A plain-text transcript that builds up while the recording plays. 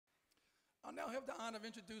I now have the honor of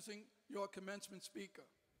introducing your commencement speaker,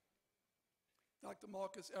 Dr.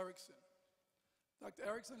 Marcus Eriksen. Dr.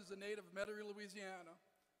 Eriksen is a native of Metairie, Louisiana,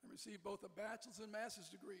 and received both a bachelor's and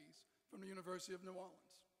master's degrees from the University of New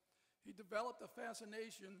Orleans. He developed a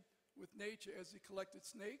fascination with nature as he collected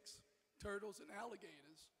snakes, turtles, and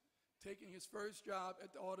alligators, taking his first job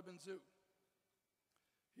at the Audubon Zoo.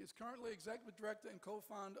 He is currently executive director and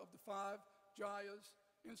co-founder of the Gyres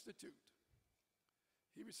Institute.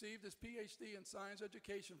 He received his PhD in science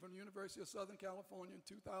education from the University of Southern California in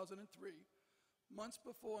 2003, months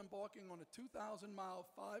before embarking on a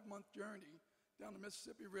 2,000-mile, 5-month journey down the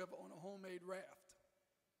Mississippi River on a homemade raft.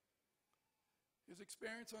 His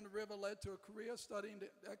experience on the river led to a career studying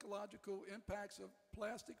the ecological impacts of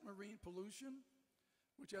plastic marine pollution,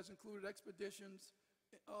 which has included expeditions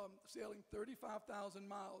sailing 35,000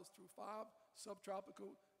 miles through 5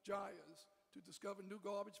 subtropical gyres to discover new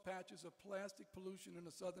garbage patches of plastic pollution in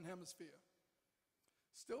the southern hemisphere.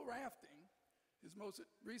 Still rafting, his most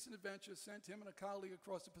recent adventure sent him and a colleague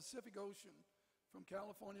across the Pacific Ocean from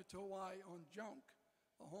California to Hawaii on Junk,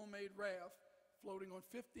 a homemade raft floating on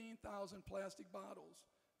 15,000 plastic bottles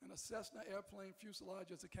and a Cessna airplane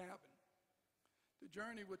fuselage as a cabin. The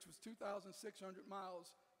journey, which was 2,600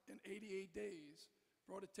 miles in 88 days,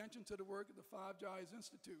 brought attention to the work of the Gyres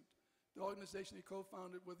Institute, the organization he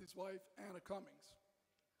co-founded with his wife, Anna Cummings.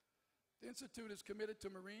 The Institute is committed to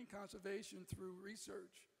marine conservation through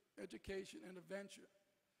research, education, and adventure,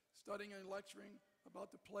 studying and lecturing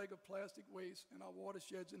about the plague of plastic waste in our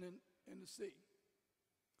watersheds and in the sea.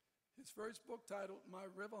 His first book, titled My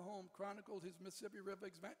River Home, chronicled his Mississippi River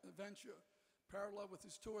adventure, parallel with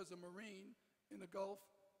his tour as a Marine in the Gulf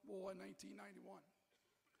War in 1991.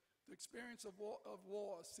 The experience of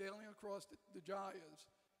war, sailing across the gyres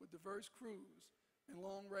with diverse crews and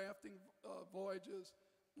long rafting voyages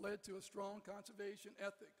led to a strong conservation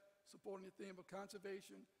ethic, supporting the theme of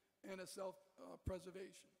conservation and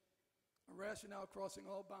self-preservation, a rationale crossing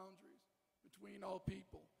all boundaries between all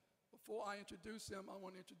people. Before I introduce him, I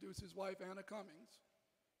want to introduce his wife, Anna Cummings.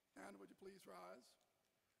 Anna, would you please rise?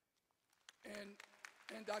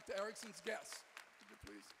 And Dr. Eriksen's guests, would you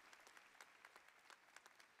please?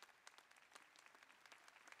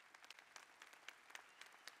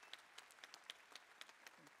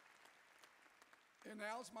 And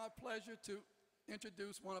now it's my pleasure to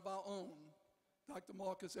introduce one of our own, Dr.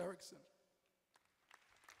 Marcus Eriksen.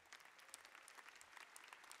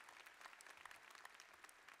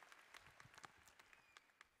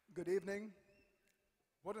 Good evening.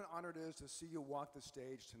 What an honor it is to see you walk the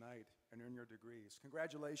stage tonight and earn your degrees.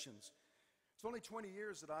 Congratulations. It's only 20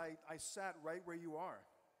 years that I sat right where you are.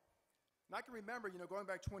 And I can remember, going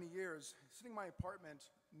back 20 years, sitting in my apartment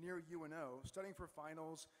near UNO, studying for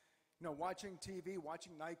finals, watching TV,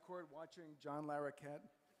 watching Night Court, watching John Larroquette,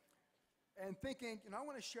 and thinking, I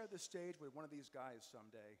want to share the stage with one of these guys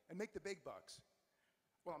someday and make the big bucks.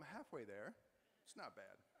 Well, I'm halfway there. It's not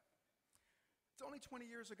bad. It's only 20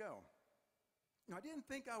 years ago. I didn't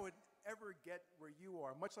think I would ever get where you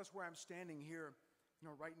are, much less where I'm standing here,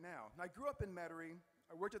 right now. And I grew up in Metairie.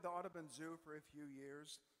 I worked at the Audubon Zoo for a few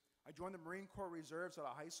years. I joined the Marine Corps Reserves at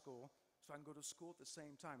a high school so I can go to school at the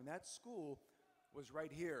same time. And that school was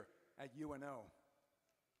right here at UNO.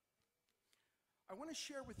 I want to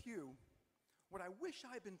share with you what I wish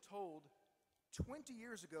I had been told 20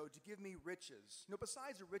 years ago to give me riches.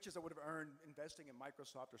 Besides the riches I would have earned investing in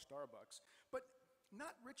Microsoft or Starbucks, but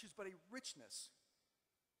not riches, but a richness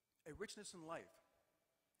in life.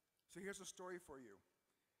 So here's a story for you.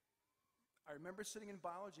 I remember sitting in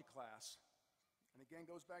biology class, and again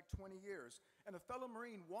goes back 20 years, and a fellow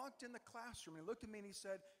Marine walked in the classroom and he looked at me and he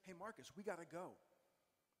said, "Hey Marcus, we gotta go.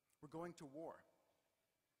 We're going to war."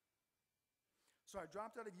 So I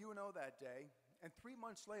dropped out of UNO that day, and 3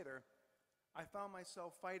 months later, I found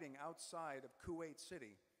myself fighting outside of Kuwait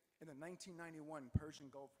City in the 1991 Persian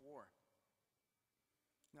Gulf War.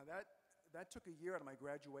 Now that took a year out of my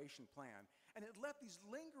graduation plan, and it left these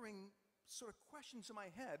lingering sort of questions in my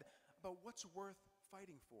head about what's worth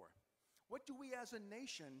fighting for. What do we as a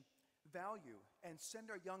nation value and send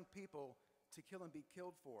our young people to kill and be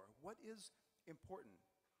killed for? What is important?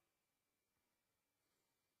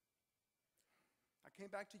 I came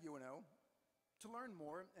back to UNO to learn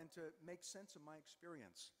more and to make sense of my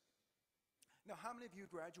experience. Now, how many of you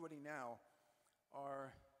graduating now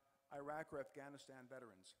are Iraq or Afghanistan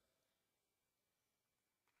veterans?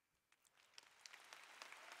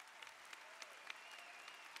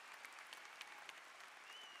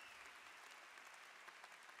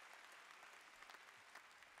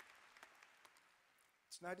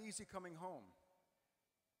 It's not easy coming home.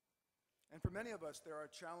 And for many of us, there are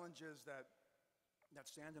challenges that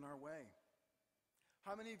stand in our way.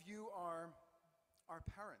 How many of you are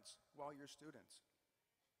parents while you're students?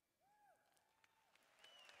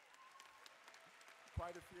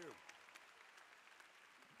 Quite a few.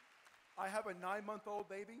 I have a 9-month-old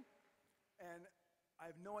baby, and I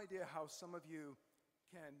have no idea how some of you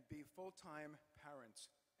can be full-time parents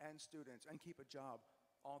and students and keep a job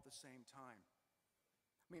all at the same time.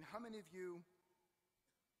 I mean, how many of you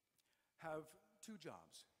have 2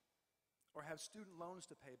 jobs or have student loans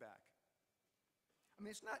to pay back? I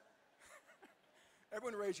mean, it's not,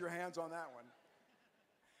 everyone raise your hands on that one.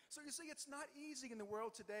 So you see, it's not easy in the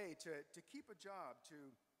world today to keep a job,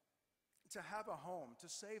 to have a home, to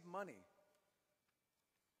save money.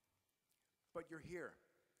 But you're here.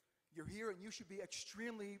 You're here, and you should be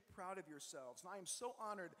extremely proud of yourselves. And I am so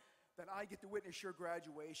honored that I get to witness your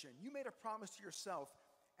graduation. You made a promise to yourself,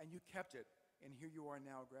 and you kept it. And here you are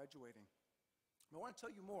now graduating. I want to tell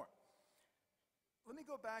you more. Let me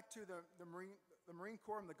go back to the Marine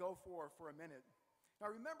Corps and the Gulf War for a minute. Now,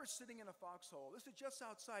 I remember sitting in a foxhole. This is just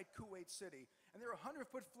outside Kuwait City, and there were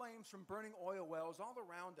 100-foot flames from burning oil wells all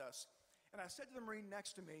around us. And I said to the Marine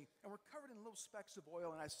next to me, and we're covered in little specks of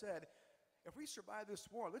oil, and I said, if we survive this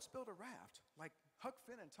war, let's build a raft like Huck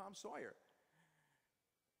Finn and Tom Sawyer.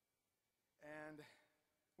 And,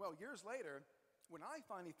 well, years later, when I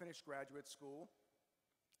finally finished graduate school,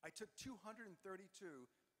 I took 232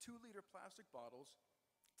 2-liter plastic bottles,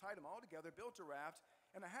 tied them all together, built a raft,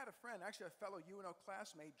 and I had a friend, actually a fellow UNO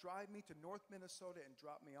classmate, drive me to North Minnesota and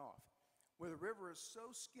drop me off, where the river is so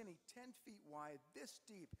skinny, 10 feet wide, this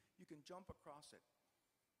deep, you can jump across it.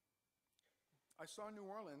 I saw New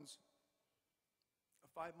Orleans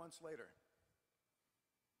 5 months later.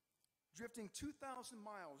 Drifting 2,000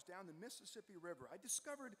 miles down the Mississippi River, I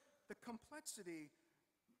discovered the complexity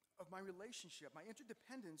of my relationship, my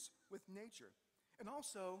interdependence with nature. And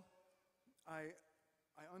also, I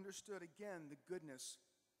understood again the goodness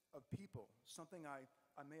of people, something I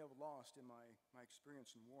may have lost in my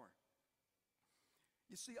experience in war.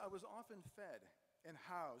 You see, I was often fed and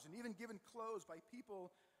housed and even given clothes by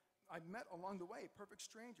people I met along the way, perfect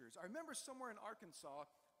strangers. I remember somewhere in Arkansas,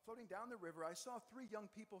 floating down the river, I saw 3 young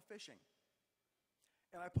people fishing.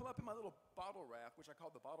 And I pulled up in my little bottle raft, which I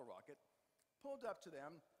called the bottle rocket, pulled up to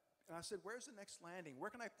them, and I said, where's the next landing? Where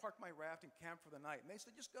can I park my raft and camp for the night? And they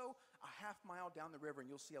said, just go a half mile down the river and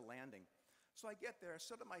you'll see a landing. So I get there, I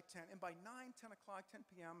set up my tent, and by 9, 10 o'clock, 10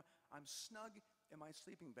 p.m., I'm snug in my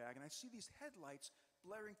sleeping bag, and I see these headlights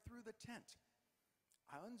blaring through the tent.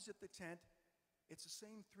 I unzip the tent. It's the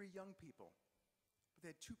same 3 young people, but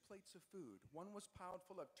they had 2 plates of food. One was piled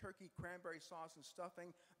full of turkey, cranberry sauce, and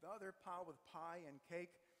stuffing. The other piled with pie and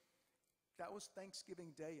cake. That was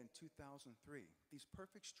Thanksgiving Day in 2003. These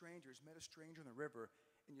perfect strangers met a stranger in the river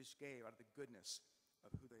and just gave out of the goodness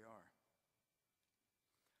of who they are.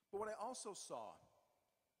 But what I also saw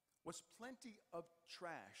was plenty of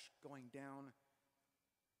trash going down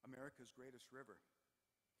America's greatest river,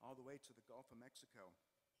 all the way to the Gulf of Mexico.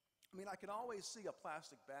 I mean, I could always see a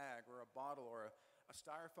plastic bag or a bottle or a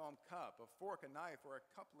styrofoam cup, a fork, a knife, or a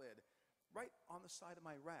cup lid right on the side of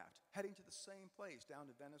my raft, heading to the same place down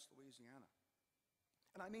to Venice, Louisiana.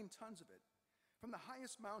 And I mean tons of it. From the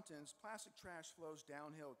highest mountains, plastic trash flows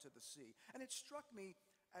downhill to the sea. And it struck me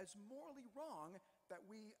as morally wrong that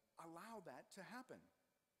we allow that to happen.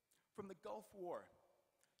 From the Gulf War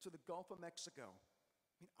to the Gulf of Mexico,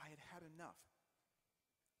 I mean, I had had enough.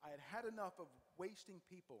 I had had enough of wasting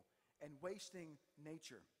people and wasting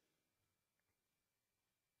nature.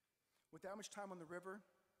 With that much time on the river,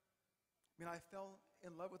 I mean, I fell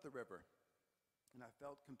in love with the river, and I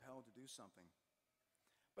felt compelled to do something.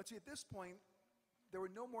 But see, at this point, there were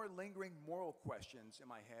no more lingering moral questions in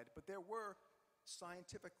my head, but there were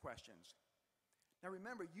scientific questions. Now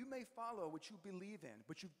remember, you may follow what you believe in,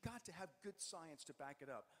 but you've got to have good science to back it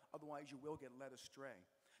up, otherwise you will get led astray.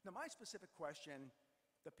 Now my specific question,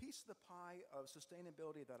 the piece of the pie of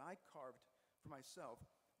sustainability that I carved for myself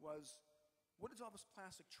was, what is all this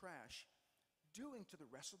plastic trash doing to the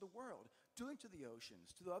rest of the world, doing to the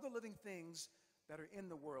oceans, to the other living things that are in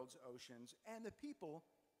the world's oceans, and the people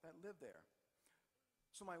that live there?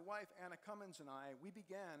 So my wife, Anna Cummins, and I, we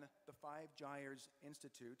began the 5 Gyres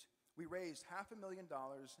Institute. We raised $500,000.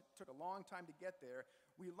 It took a long time to get there.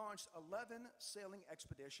 We launched 11 sailing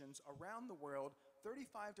expeditions around the world,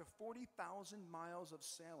 35 to 40,000 miles of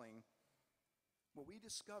sailing. What we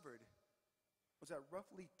discovered was that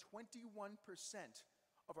roughly 21%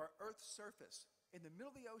 of our Earth's surface in the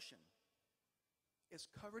middle of the ocean is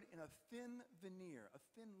covered in a thin veneer, a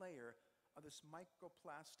thin layer of this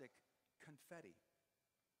microplastic confetti.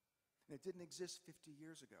 And it didn't exist 50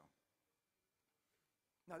 years ago.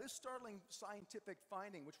 Now, this startling scientific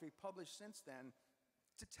finding, which we published since then,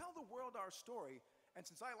 to tell the world our story, and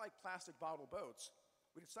since I like plastic bottle boats,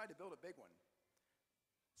 we decided to build a big one.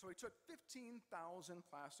 So we took 15,000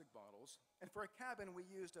 plastic bottles, and for a cabin, we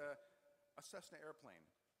used a Cessna airplane.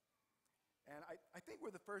 And I think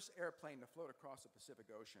we're the first airplane to float across the Pacific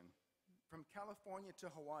Ocean, from California to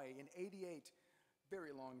Hawaii in 88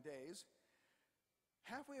 very long days.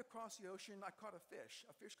 Halfway across the ocean, I caught a fish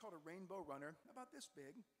called a rainbow runner, about this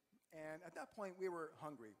big. And at that point, we were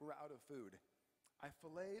hungry. We were out of food. I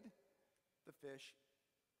filleted the fish,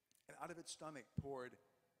 and out of its stomach poured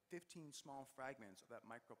 15 small fragments of that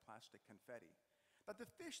microplastic confetti. That the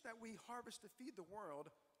fish that we harvest to feed the world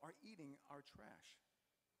are eating our trash.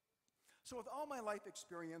 So with all my life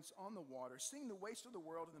experience on the water, seeing the waste of the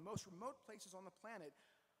world in the most remote places on the planet,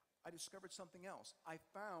 I discovered something else. I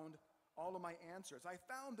found all of my answers. I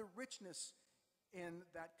found the richness in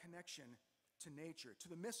that connection to nature, to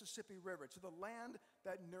the Mississippi River, to the land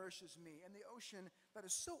that nourishes me, and the ocean that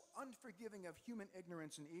is so unforgiving of human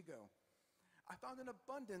ignorance and ego. I found an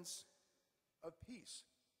abundance of peace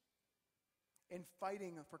in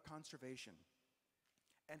fighting for conservation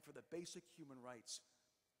and for the basic human rights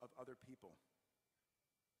of other people.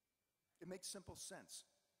 It makes simple sense.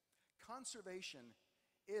 Conservation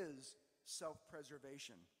is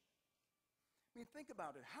self-preservation. I mean, think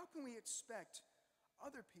about it. How can we expect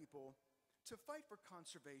other people to fight for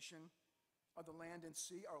conservation of the land and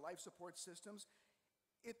sea, our life support systems,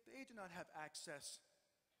 if they do not have access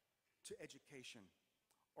to education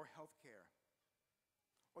or health care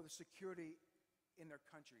or the security in their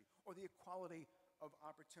country or the equality of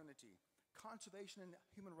opportunity? Conservation and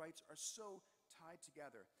human rights are so tied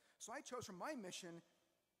together. So I chose for my mission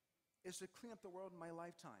is to clean up the world in my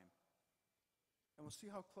lifetime. And we'll see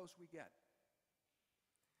how close we get.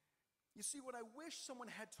 You see, what I wish someone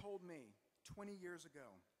had told me 20 years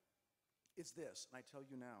ago is this, and I tell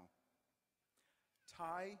you now.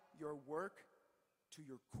 Tie your work to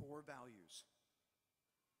your core values.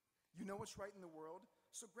 You know what's right in the world?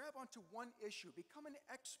 So grab onto one issue. Become an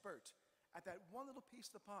expert at that one little piece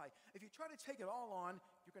of the pie. If you try to take it all on,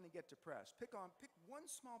 you're going to get depressed. Pick one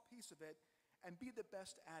small piece of it and be the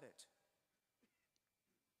best at it.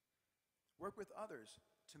 Work with others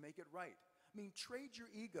to make it right. I mean, trade your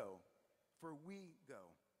ego for we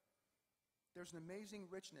go. There's an amazing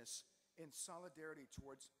richness in solidarity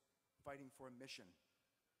towards fighting for a mission.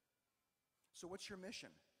 So what's your mission?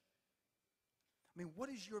 I mean, what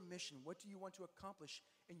is your mission? What do you want to accomplish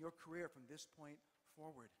in your career from this point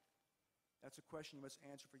forward? That's a question you must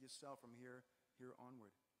answer for yourself from here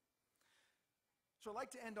onward. So I'd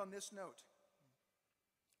like to end on this note.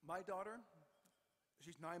 My daughter,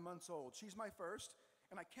 she's 9 months old. She's my first,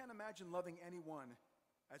 and I can't imagine loving anyone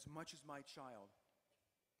as much as my child.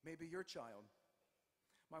 Maybe your child.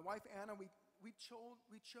 My wife, Anna, we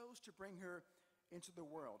chose to bring her into the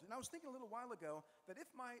world. And I was thinking a little while ago that if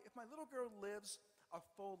my little girl lives a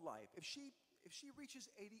full life, if she reaches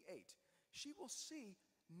 88, she will see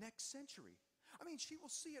next century. I mean, she will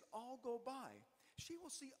see it all go by. She will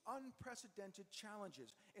see unprecedented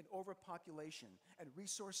challenges in overpopulation and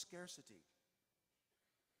resource scarcity.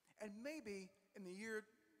 And maybe in the year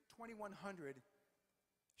 2100,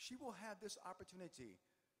 she will have this opportunity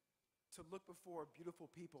to look before beautiful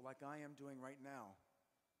people like I am doing right now.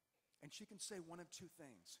 And she can say one of two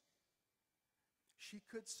things. She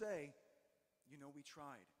could say, you know, we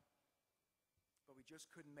tried, but we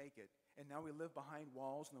just couldn't make it. And now we live behind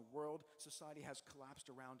walls and the world, society has collapsed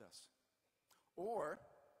around us. Or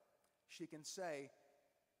she can say,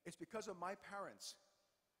 it's because of my parents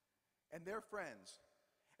and their friends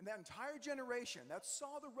and that entire generation that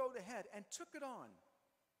saw the road ahead and took it on,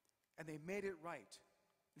 and they made it right.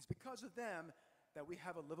 It's because of them that we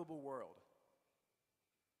have a livable world.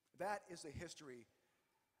 That is the history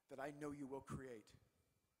that I know you will create.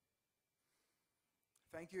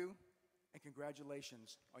 Thank you, and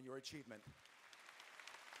congratulations on your achievement.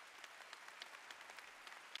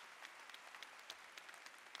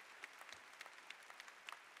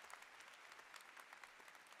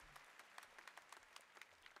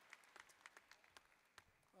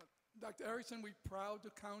 Dr. Eriksen, we're proud to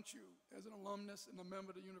count you as an alumnus and a member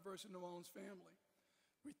of the University of New Orleans family.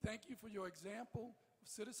 We thank you for your example of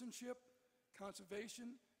citizenship,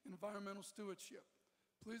 conservation, and environmental stewardship.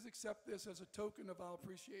 Please accept this as a token of our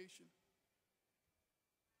appreciation.